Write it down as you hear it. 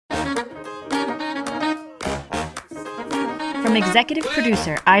From executive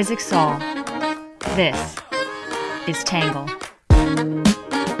producer Isaac Saul, this is Tangle.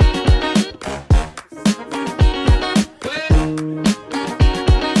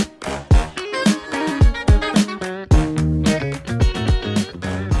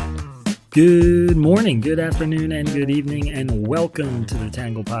 Good morning, good afternoon, and good evening, and welcome to the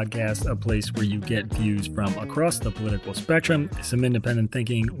Tangle Podcast, a place where you get views from across the political spectrum, some independent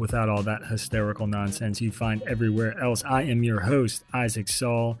thinking without all that hysterical nonsense you find everywhere else. I am your host, Isaac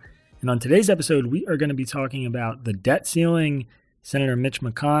Saul, and on today's episode, we are going to be talking about the debt ceiling, Senator Mitch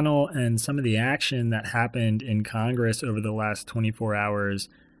McConnell, and some of the action that happened in Congress over the last 24 hours.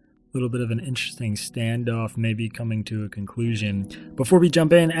 A little bit of an interesting standoff, maybe coming to a conclusion. Before we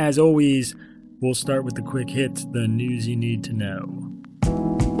jump in, as always, we'll start with the quick hits, the news you need to know.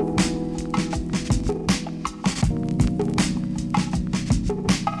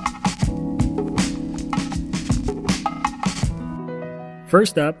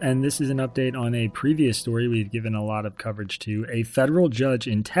 First up, and this is an update on a previous story we've given a lot of coverage to, a federal judge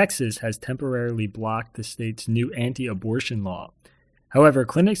in Texas has temporarily blocked the state's new anti-abortion law. However,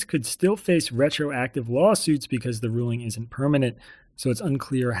 clinics could still face retroactive lawsuits because the ruling isn't permanent, so it's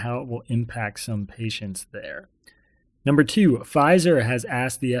unclear how it will impact some patients there. Number 2, Pfizer has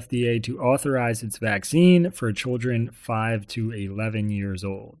asked the FDA to authorize its vaccine for children 5 to 11 years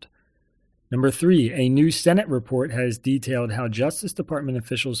old. Number 3, a new Senate report has detailed how Justice Department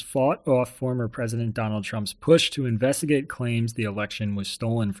officials fought off former President Donald Trump's push to investigate claims the election was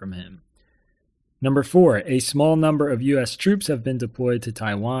stolen from him. Number 4, a small number of U.S. troops have been deployed to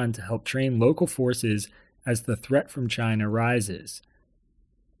Taiwan to help train local forces as the threat from China rises.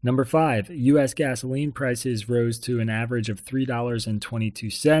 Number 5, U.S. gasoline prices rose to an average of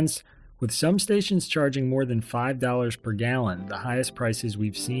 $3.22, with some stations charging more than $5 per gallon, the highest prices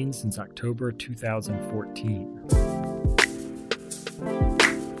we've seen since October 2014.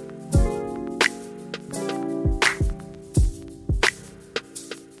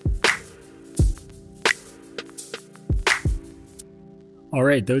 All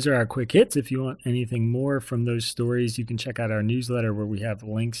right, those are our quick hits. If you want anything more from those stories, you can check out our newsletter where we have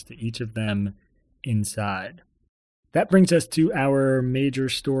links to each of them inside. That brings us to our major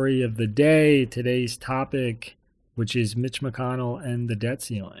story of the day, today's topic, which is Mitch McConnell and the debt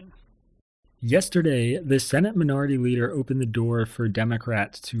ceiling. Yesterday, the Senate Minority Leader opened the door for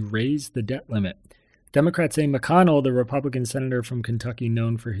Democrats to raise the debt limit. Democrats say McConnell, the Republican senator from Kentucky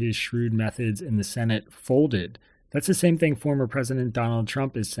known for his shrewd methods in the Senate, folded. That's the same thing former President Donald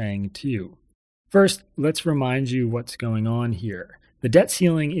Trump is saying, too. First, let's remind you what's going on here. The debt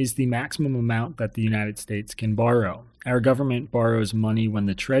ceiling is the maximum amount that the United States can borrow. Our government borrows money when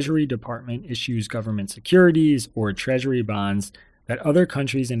the Treasury Department issues government securities or treasury bonds that other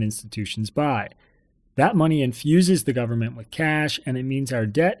countries and institutions buy. That money infuses the government with cash, and it means our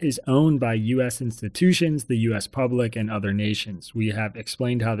debt is owned by U.S. institutions, the U.S. public, and other nations. We have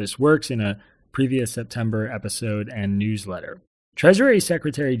explained how this works in a previous September episode and newsletter. Treasury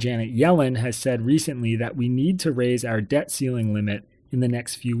Secretary Janet Yellen has said recently that we need to raise our debt ceiling limit in the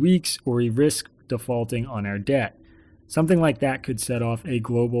next few weeks or we risk defaulting on our debt. Something like that could set off a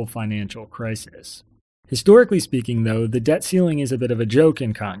global financial crisis. Historically speaking, though, the debt ceiling is a bit of a joke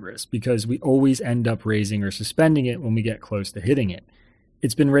in Congress because we always end up raising or suspending it when we get close to hitting it.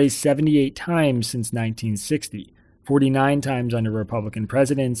 It's been raised 78 times since 1960. 49 times under Republican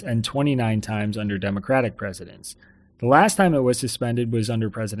presidents and 29 times under Democratic presidents. The last time it was suspended was under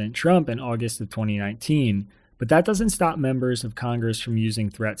President Trump in August of 2019, but that doesn't stop members of Congress from using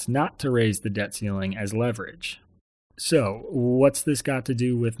threats not to raise the debt ceiling as leverage. So, what's this got to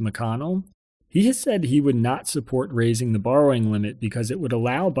do with McConnell? He has said he would not support raising the borrowing limit because it would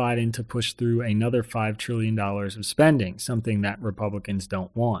allow Biden to push through another $5 trillion of spending, something that Republicans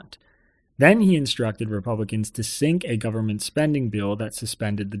don't want. Then he instructed Republicans to sink a government spending bill that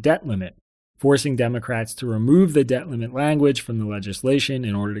suspended the debt limit, forcing Democrats to remove the debt limit language from the legislation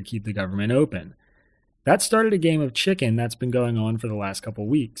in order to keep the government open. That started a game of chicken that's been going on for the last couple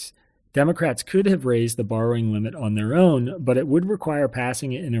weeks. Democrats could have raised the borrowing limit on their own, but it would require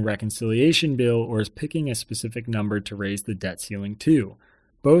passing it in a reconciliation bill or picking a specific number to raise the debt ceiling to.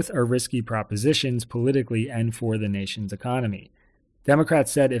 Both are risky propositions politically and for the nation's economy.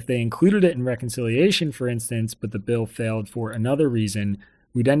 Democrats said if they included it in reconciliation, for instance, but the bill failed for another reason,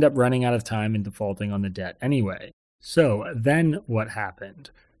 we'd end up running out of time and defaulting on the debt anyway. So then what happened?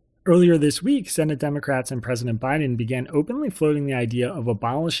 Earlier this week, Senate Democrats and President Biden began openly floating the idea of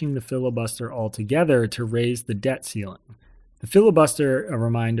abolishing the filibuster altogether to raise the debt ceiling. The filibuster, a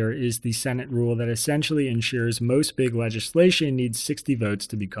reminder, is the Senate rule that essentially ensures most big legislation needs 60 votes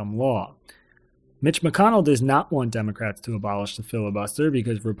to become law. Mitch McConnell does not want Democrats to abolish the filibuster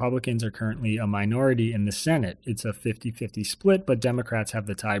because Republicans are currently a minority in the Senate. It's a 50-50 split, but Democrats have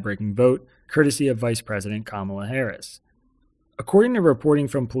the tie-breaking vote, courtesy of Vice President Kamala Harris. According to reporting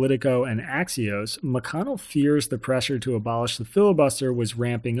from Politico and Axios, McConnell fears the pressure to abolish the filibuster was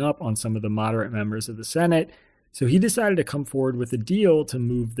ramping up on some of the moderate members of the Senate, so he decided to come forward with a deal to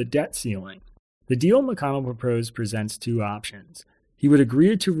move the debt ceiling. The deal McConnell proposed presents two options. He would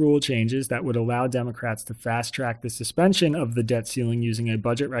agree to rule changes that would allow Democrats to fast-track the suspension of the debt ceiling using a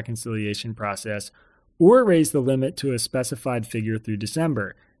budget reconciliation process, or raise the limit to a specified figure through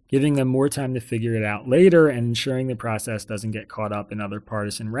December, giving them more time to figure it out later and ensuring the process doesn't get caught up in other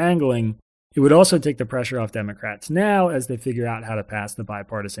partisan wrangling. It would also take the pressure off Democrats now as they figure out how to pass the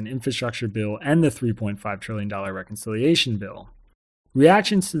bipartisan infrastructure bill and the $3.5 trillion reconciliation bill.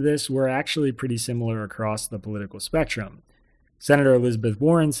 Reactions to this were actually pretty similar across the political spectrum. Senator Elizabeth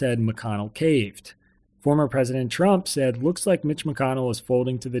Warren said McConnell caved. Former President Trump said, "Looks like Mitch McConnell is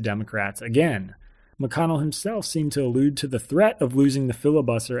folding to the Democrats again." McConnell himself seemed to allude to the threat of losing the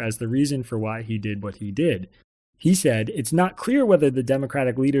filibuster as the reason for why he did what he did. He said, "It's not clear whether the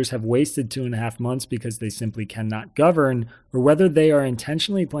Democratic leaders have wasted 2.5 months because they simply cannot govern, or whether they are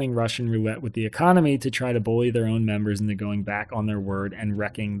intentionally playing Russian roulette with the economy to try to bully their own members into going back on their word and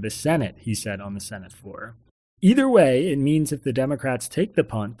wrecking the Senate," he said on the Senate floor. Either way, it means if the Democrats take the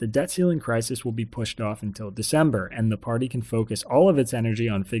punt, the debt ceiling crisis will be pushed off until December, and the party can focus all of its energy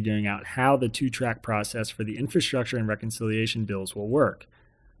on figuring out how the two-track process for the infrastructure and reconciliation bills will work.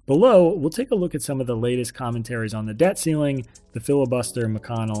 Below, we'll take a look at some of the latest commentaries on the debt ceiling, the filibuster,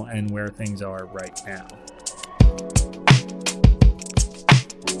 McConnell, and where things are right now.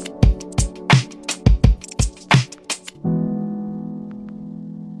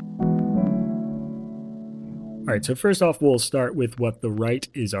 All right, so first off, we'll start with what the right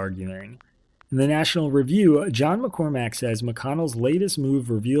is arguing. In the National Review, John McCormack says McConnell's latest move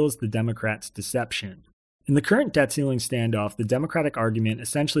reveals the Democrats' deception. In the current debt ceiling standoff, the Democratic argument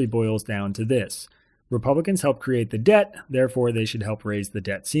essentially boils down to this. Republicans helped create the debt, therefore they should help raise the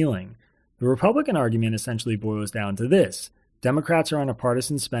debt ceiling. The Republican argument essentially boils down to this. Democrats are on a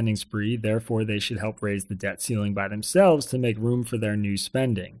partisan spending spree, therefore they should help raise the debt ceiling by themselves to make room for their new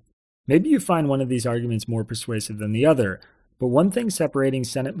spending. Maybe you find one of these arguments more persuasive than the other, but one thing separating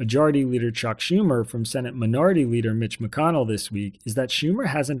Senate Majority Leader Chuck Schumer from Senate Minority Leader Mitch McConnell this week is that Schumer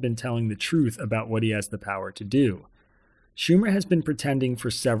hasn't been telling the truth about what he has the power to do. Schumer has been pretending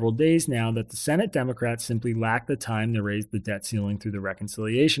for several days now that the Senate Democrats simply lack the time to raise the debt ceiling through the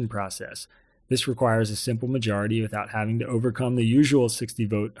reconciliation process. This requires a simple majority without having to overcome the usual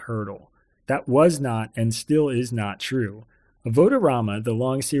 60-vote hurdle. That was not and still is not true. A vote-a-rama, the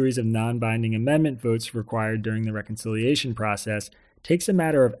long series of non-binding amendment votes required during the reconciliation process, takes a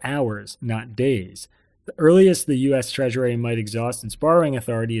matter of hours, not days. The earliest the U.S. Treasury might exhaust its borrowing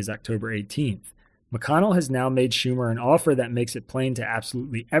authority is October 18th. McConnell has now made Schumer an offer that makes it plain to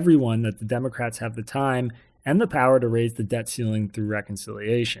absolutely everyone that the Democrats have the time and the power to raise the debt ceiling through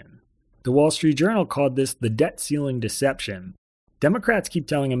reconciliation. The Wall Street Journal called this the debt ceiling deception. Democrats keep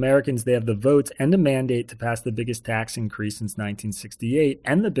telling Americans they have the votes and a mandate to pass the biggest tax increase since 1968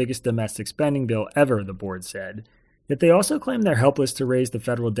 and the biggest domestic spending bill ever, the board said. Yet they also claim they're helpless to raise the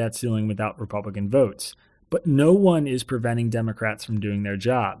federal debt ceiling without Republican votes. But no one is preventing Democrats from doing their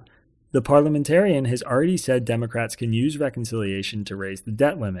job. The parliamentarian has already said Democrats can use reconciliation to raise the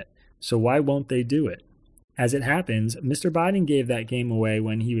debt limit, so why won't they do it? As it happens, Mr. Biden gave that game away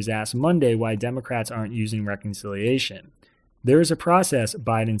when he was asked Monday why Democrats aren't using reconciliation. There is a process,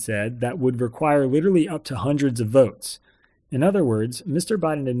 Biden said, that would require literally up to hundreds of votes. In other words, Mr.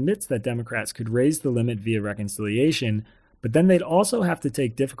 Biden admits that Democrats could raise the limit via reconciliation, but then they'd also have to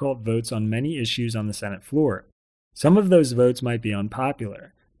take difficult votes on many issues on the Senate floor. Some of those votes might be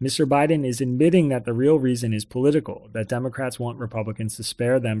unpopular. Mr. Biden is admitting that the real reason is political, that Democrats want Republicans to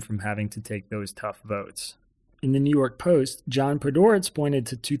spare them from having to take those tough votes. In the New York Post, John Podhoretz pointed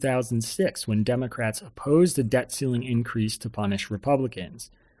to 2006 when Democrats opposed a debt ceiling increase to punish Republicans.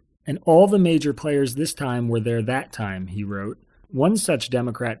 And all the major players this time were there that time, he wrote. One such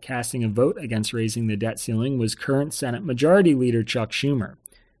Democrat casting a vote against raising the debt ceiling was current Senate Majority Leader Chuck Schumer.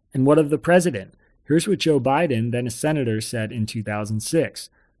 And what of the president? Here's what Joe Biden, then a senator, said in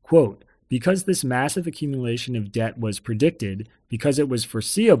 2006. Quote, "Because this massive accumulation of debt was predicted, because it was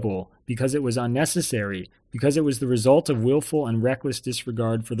foreseeable, because it was unnecessary, because it was the result of willful and reckless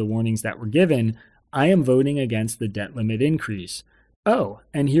disregard for the warnings that were given, I am voting against the debt limit increase." Oh,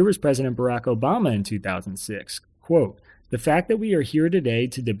 and here was President Barack Obama in 2006. Quote, "The fact that we are here today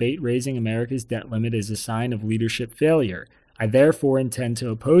to debate raising America's debt limit is a sign of leadership failure. I therefore intend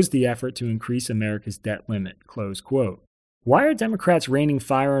to oppose the effort to increase America's debt limit, close quote. Why are Democrats raining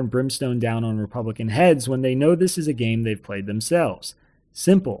fire and brimstone down on Republican heads when they know this is a game they've played themselves?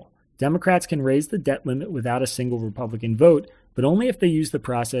 Simple. Democrats can raise the debt limit without a single Republican vote, but only if they use the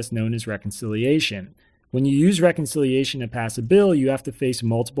process known as reconciliation. When you use reconciliation to pass a bill, you have to face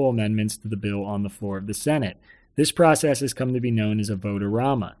multiple amendments to the bill on the floor of the Senate. This process has come to be known as a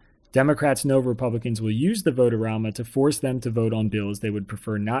vote-a-rama. Democrats know Republicans will use the vote-a-rama to force them to vote on bills they would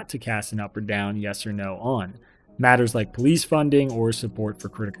prefer not to cast an up or down, yes or no on. Matters like police funding or support for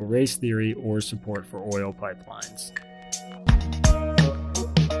critical race theory or support for oil pipelines.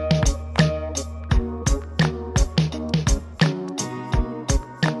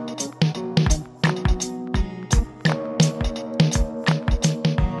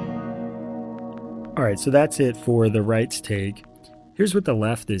 All right, so that's it for the right's take. Here's what the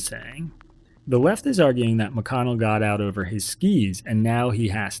left is saying. The left is arguing that McConnell got out over his skis and now he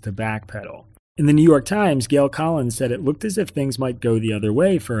has to backpedal. In the New York Times, Gail Collins said it looked as if things might go the other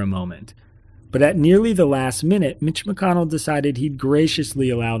way for a moment. But at nearly the last minute, Mitch McConnell decided he'd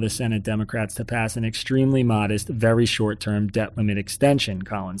graciously allow the Senate Democrats to pass an extremely modest, very short-term debt limit extension,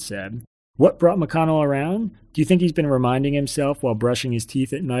 Collins said. What brought McConnell around? Do you think he's been reminding himself while brushing his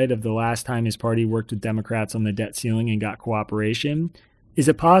teeth at night of the last time his party worked with Democrats on the debt ceiling and got cooperation? Is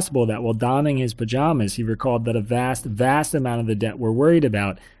it possible that while donning his pajamas, he recalled that a vast, vast amount of the debt we're worried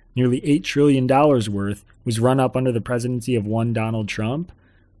about, nearly $8 trillion worth, was run up under the presidency of one Donald Trump?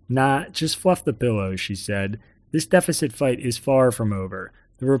 Nah, just fluff the pillow, she said. This deficit fight is far from over.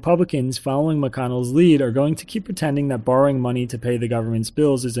 The Republicans, following McConnell's lead, are going to keep pretending that borrowing money to pay the government's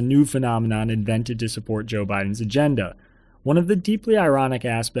bills is a new phenomenon invented to support Joe Biden's agenda. One of the deeply ironic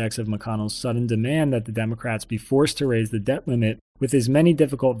aspects of McConnell's sudden demand that the Democrats be forced to raise the debt limit with as many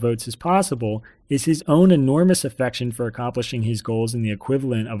difficult votes as possible is his own enormous affection for accomplishing his goals in the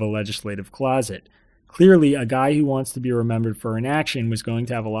equivalent of a legislative closet. Clearly, a guy who wants to be remembered for inaction was going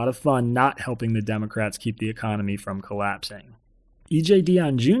to have a lot of fun not helping the Democrats keep the economy from collapsing. E.J.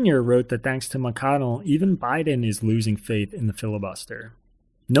 Dionne Jr. wrote that thanks to McConnell, even Biden is losing faith in the filibuster.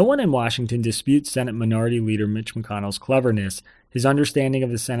 No one in Washington disputes Senate Minority Leader Mitch McConnell's cleverness, his understanding of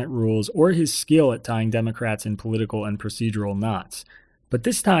the Senate rules, or his skill at tying Democrats in political and procedural knots. But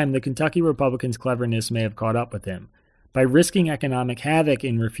this time, the Kentucky Republicans' cleverness may have caught up with him. By risking economic havoc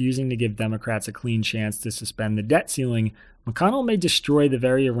and refusing to give Democrats a clean chance to suspend the debt ceiling, McConnell may destroy the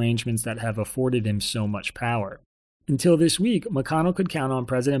very arrangements that have afforded him so much power. Until this week, McConnell could count on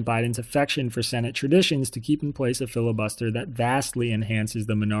President Biden's affection for Senate traditions to keep in place a filibuster that vastly enhances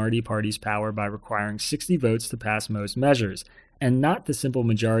the minority party's power by requiring 60 votes to pass most measures, and not the simple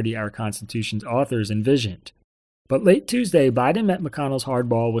majority our Constitution's authors envisioned. But late Tuesday, Biden met McConnell's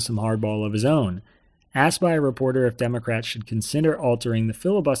hardball with some hardball of his own. Asked by a reporter if Democrats should consider altering the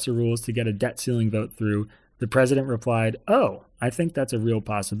filibuster rules to get a debt ceiling vote through, the president replied, "Oh, I think that's a real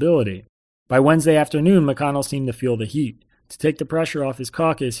possibility." By Wednesday afternoon, McConnell seemed to feel the heat. To take the pressure off his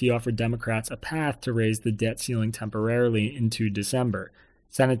caucus, he offered Democrats a path to raise the debt ceiling temporarily into December.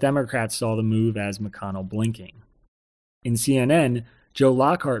 Senate Democrats saw the move as McConnell blinking. In CNN, Joe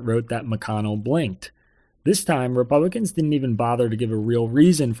Lockhart wrote that McConnell blinked. This time, Republicans didn't even bother to give a real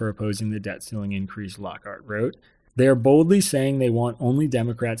reason for opposing the debt ceiling increase, Lockhart wrote. They are boldly saying they want only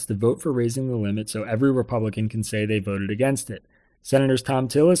Democrats to vote for raising the limit so every Republican can say they voted against it. Senators Thom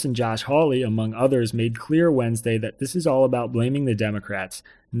Tillis and Josh Hawley, among others, made clear Wednesday that this is all about blaming the Democrats,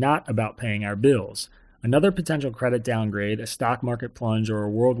 not about paying our bills. Another potential credit downgrade, a stock market plunge, or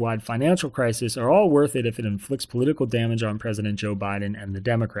a worldwide financial crisis are all worth it if it inflicts political damage on President Joe Biden and the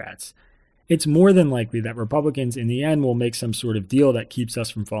Democrats. It's more than likely that Republicans in the end will make some sort of deal that keeps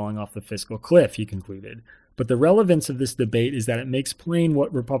us from falling off the fiscal cliff, he concluded. But the relevance of this debate is that it makes plain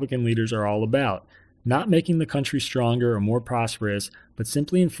what Republican leaders are all about. Not making the country stronger or more prosperous, but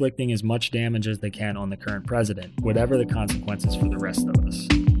simply inflicting as much damage as they can on the current president, whatever the consequences for the rest of us.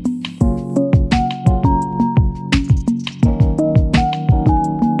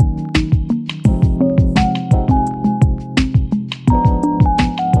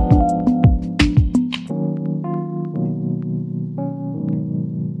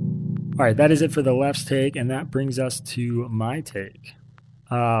 All right, that is it for the left's take, and that brings us to my take.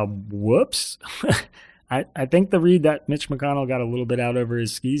 Whoops. I think the read that Mitch McConnell got a little bit out over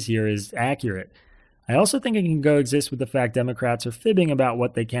his skis here is accurate. I also think it can coexist with the fact Democrats are fibbing about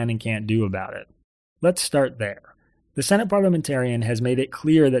what they can and can't do about it. Let's start there. The Senate parliamentarian has made it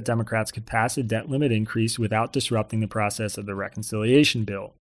clear that Democrats could pass a debt limit increase without disrupting the process of the reconciliation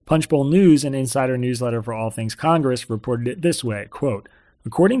bill. Punchbowl News, an insider newsletter for all things Congress, reported it this way, quote,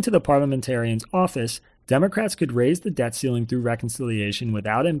 "According to the parliamentarian's office, Democrats could raise the debt ceiling through reconciliation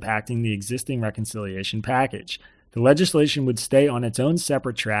without impacting the existing reconciliation package. The legislation would stay on its own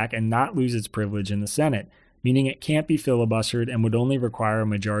separate track and not lose its privilege in the Senate, meaning it can't be filibustered and would only require a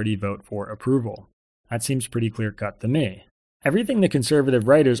majority vote for approval. That seems pretty clear-cut to me. Everything the conservative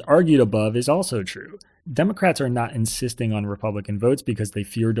writers argued above is also true. Democrats are not insisting on Republican votes because they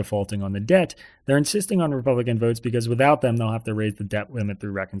fear defaulting on the debt. They're insisting on Republican votes because without them, they'll have to raise the debt limit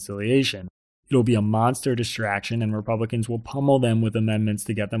through reconciliation. It'll be a monster distraction, and Republicans will pummel them with amendments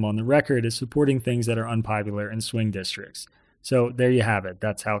to get them on the record as supporting things that are unpopular in swing districts. So there you have it.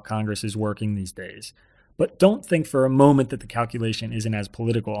 That's how Congress is working these days. But don't think for a moment that the calculation isn't as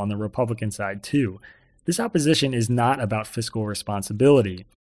political on the Republican side, too. This opposition is not about fiscal responsibility.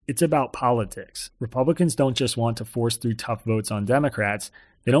 It's about politics. Republicans don't just want to force through tough votes on Democrats.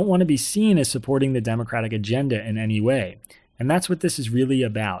 They don't want to be seen as supporting the Democratic agenda in any way. And that's what this is really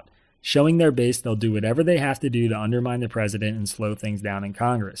about. Showing their base they'll do whatever they have to do to undermine the president and slow things down in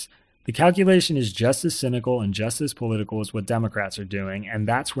Congress. The calculation is just as cynical and just as political as what Democrats are doing, and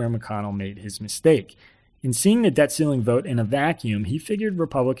that's where McConnell made his mistake. In seeing the debt ceiling vote in a vacuum, he figured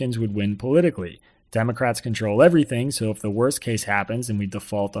Republicans would win politically. Democrats control everything, so if the worst case happens and we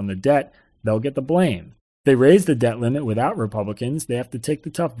default on the debt, they'll get the blame. If they raise the debt limit without Republicans, they have to take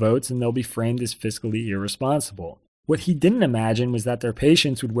the tough votes and they'll be framed as fiscally irresponsible. What he didn't imagine was that their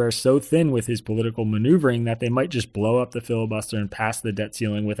patience would wear so thin with his political maneuvering that they might just blow up the filibuster and pass the debt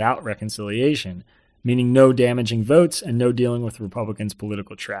ceiling without reconciliation, meaning no damaging votes and no dealing with Republicans'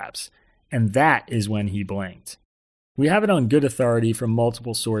 political traps. And that is when he blinked. We have it on good authority from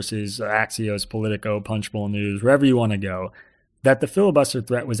multiple sources, Axios, Politico, Punchbowl News, wherever you want to go, that the filibuster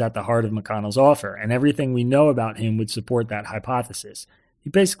threat was at the heart of McConnell's offer, and everything we know about him would support that hypothesis. He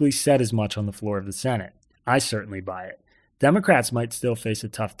basically said as much on the floor of the Senate. I certainly buy it. Democrats might still face a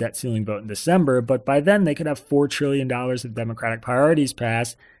tough debt ceiling vote in December, but by then they could have $4 trillion of Democratic priorities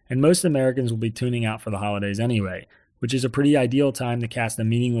passed, and most Americans will be tuning out for the holidays anyway, which is a pretty ideal time to cast a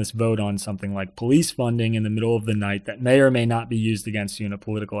meaningless vote on something like police funding in the middle of the night that may or may not be used against you in a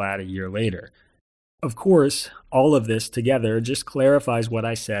political ad a year later. Of course, all of this together just clarifies what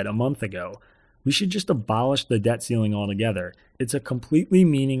I said a month ago. We should just abolish the debt ceiling altogether. It's a completely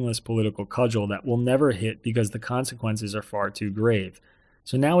meaningless political cudgel that will never hit because the consequences are far too grave.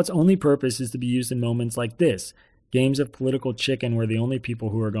 So now its only purpose is to be used in moments like this, games of political chicken where the only people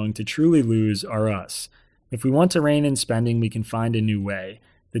who are going to truly lose are us. If we want to rein in spending, we can find a new way.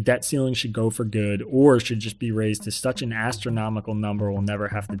 The debt ceiling should go for good or should just be raised to such an astronomical number we'll never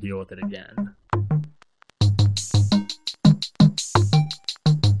have to deal with it again.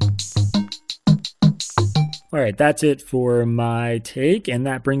 All right, that's it for my take, and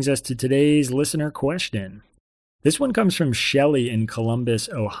that brings us to today's listener question. This one comes from Shelley in Columbus,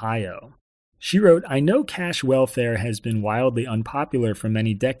 Ohio. She wrote, I know cash welfare has been wildly unpopular for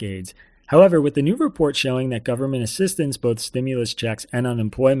many decades. However, with the new report showing that government assistance, both stimulus checks and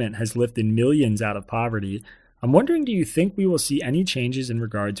unemployment, has lifted millions out of poverty, I'm wondering, do you think we will see any changes in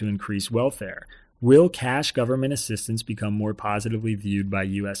regard to increased welfare? Will cash government assistance become more positively viewed by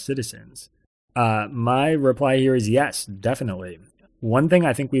U.S. citizens? My reply here is yes, definitely. One thing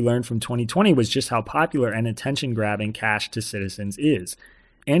I think we learned from 2020 was just how popular and attention-grabbing cash to citizens is.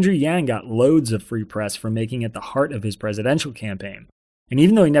 Andrew Yang got loads of free press for making it the heart of his presidential campaign. And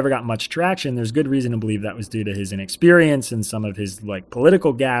even though he never got much traction, there's good reason to believe that was due to his inexperience and some of his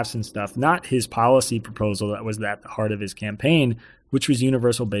political gaffes and stuff, not his policy proposal that was at the heart of his campaign, which was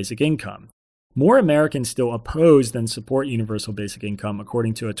universal basic income. More Americans still oppose than support universal basic income,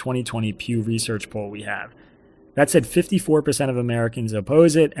 according to a 2020 Pew Research poll we have. That said, 54% of Americans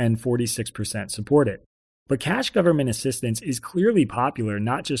oppose it and 46% support it. But cash government assistance is clearly popular,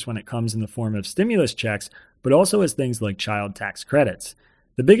 not just when it comes in the form of stimulus checks, but also as things like child tax credits.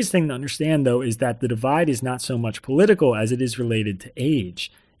 The biggest thing to understand, though, is that the divide is not so much political as it is related to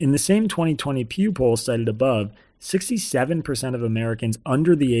age. In the same 2020 Pew poll cited above, 67% of Americans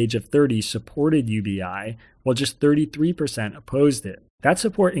under the age of 30 supported UBI, while just 33% opposed it. That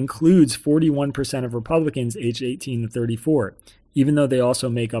support includes 41% of Republicans aged 18 to 34, even though they also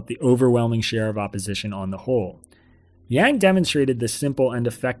make up the overwhelming share of opposition on the whole. Yang demonstrated the simple and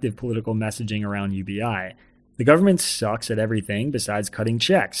effective political messaging around UBI. The government sucks at everything besides cutting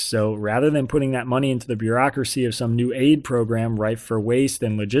checks, so rather than putting that money into the bureaucracy of some new aid program rife for waste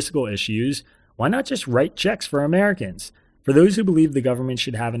and logistical issues, why not just write checks for Americans? For those who believe the government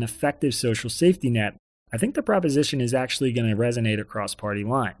should have an effective social safety net, I think the proposition is actually going to resonate across party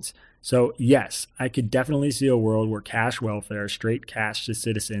lines. So yes, I could definitely see a world where cash welfare, straight cash to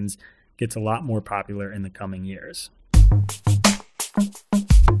citizens, gets a lot more popular in the coming years.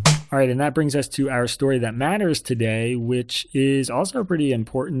 All right, and that brings us to our story that matters today, which is also pretty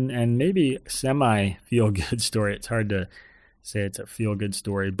important and maybe semi-feel-good story. It's hard to say it's a feel-good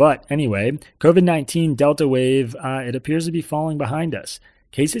story. But anyway, COVID-19 Delta wave, it appears to be falling behind us.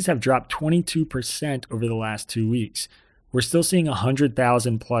 Cases have dropped 22% over the last 2 weeks. We're still seeing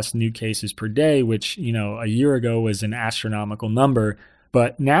 100,000 plus new cases per day, which, a year ago was an astronomical number.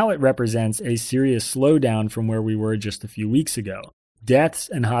 But now it represents a serious slowdown from where we were just a few weeks ago. Deaths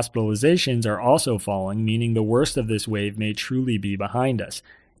and hospitalizations are also falling, meaning the worst of this wave may truly be behind us,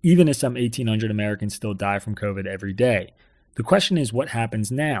 even as some 1,800 Americans still die from COVID every day. The question is, what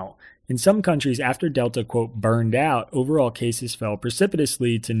happens now? In some countries, after Delta, quote, burned out, overall cases fell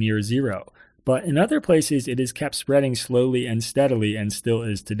precipitously to near zero. But in other places, it has kept spreading slowly and steadily and still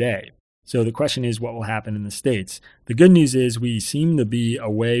is today. So the question is, what will happen in the States? The good news is we seem to be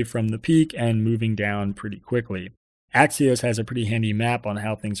away from the peak and moving down pretty quickly. Axios has a pretty handy map on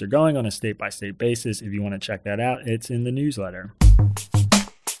how things are going on a state-by-state basis. If you want to check that out, it's in the newsletter.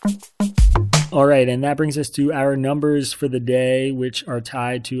 All right, and that brings us to our numbers for the day, which are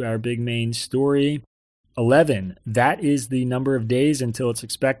tied to our big main story. 11, that is the number of days until it's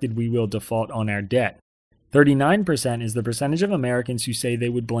expected we will default on our debt. 39% is the percentage of Americans who say they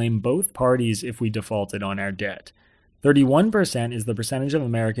would blame both parties if we defaulted on our debt. 31% is the percentage of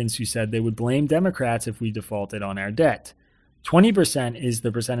Americans who said they would blame Democrats if we defaulted on our debt. 20% is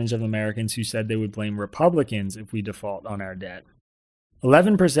the percentage of Americans who said they would blame Republicans if we default on our debt.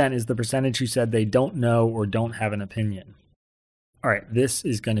 11% is the percentage who said they don't know or don't have an opinion. All right, this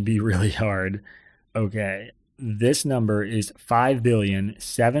is going to be really hard. Okay, this number is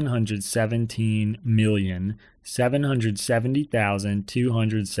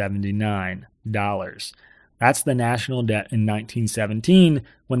 $5,717,770,279. That's the national debt in 1917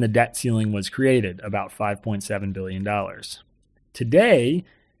 when the debt ceiling was created, about $5.7 billion. Today,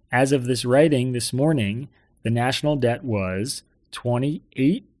 as of this writing this morning, the national debt was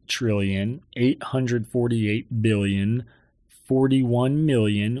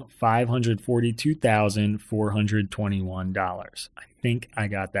 $28,848,041,542,421. I think I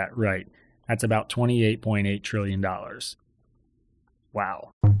got that right. That's about $28.8 trillion.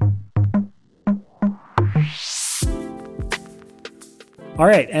 Wow. All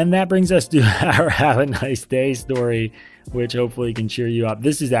right, and that brings us to our Have a Nice Day story, which hopefully can cheer you up.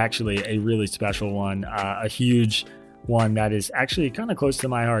 This is actually a really special one, a huge one that is actually kind of close to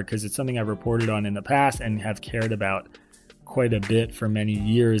my heart because it's something I've reported on in the past and have cared about quite a bit for many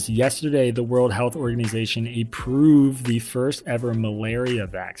years. Yesterday, the World Health Organization approved the first ever malaria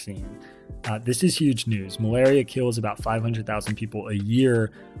vaccine. This is huge news. Malaria kills about 500,000 people a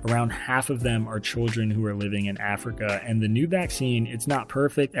year. Around half of them are children who are living in Africa. And the new vaccine, it's not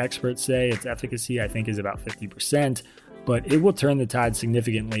perfect. Experts say its efficacy, I think, is about 50%. But it will turn the tide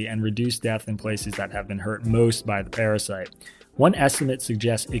significantly and reduce death in places that have been hurt most by the parasite. One estimate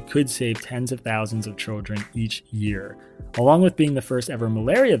suggests it could save tens of thousands of children each year. Along with being the first ever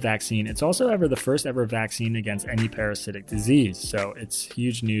malaria vaccine, it's also the first ever vaccine against any parasitic disease. So it's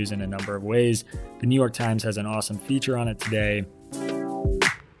huge news in a number of ways. The New York Times has an awesome feature on it today.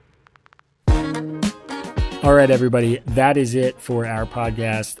 All right, everybody, that is it for our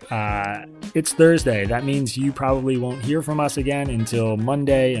podcast. It's Thursday. That means you probably won't hear from us again until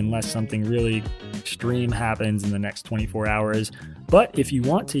Monday unless something really extreme happens in the next 24 hours. But if you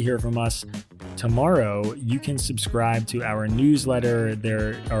want to hear from us tomorrow, you can subscribe to our newsletter.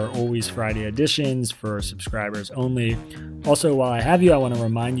 There are always Friday editions for subscribers only. Also, while I have you, I want to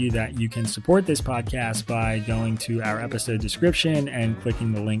remind you that you can support this podcast by going to our episode description and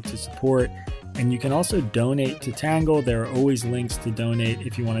clicking the link to support. And you can also donate to Tangle. There are always links to donate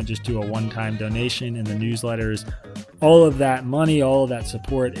if you want to just do a one-time donation in the newsletters. All of that money, all of that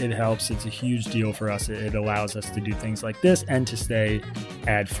support, it helps. It's a huge deal for us. It allows us to do things like this and to stay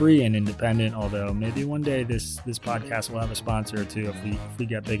ad-free and independent, although maybe one day this podcast will have a sponsor or two if we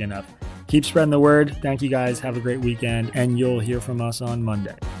get big enough. Keep spreading the word. Thank you guys. Have a great weekend, and you'll hear from us on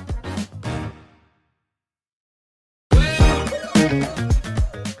Monday.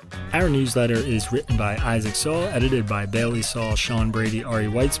 Our newsletter is written by Isaac Saul, edited by Bailey Saul, Sean Brady, Ari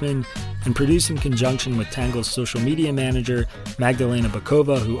Weitzman, and produced in conjunction with Tangle's social media manager, Magdalena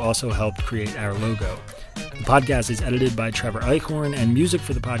Bokova, who also helped create our logo. The podcast is edited by Trevor Eichhorn, and music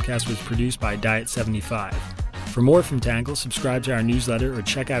for the podcast was produced by Diet 75. For more from Tangle, subscribe to our newsletter or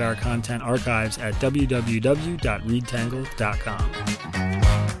check out our content archives at www.readtangle.com.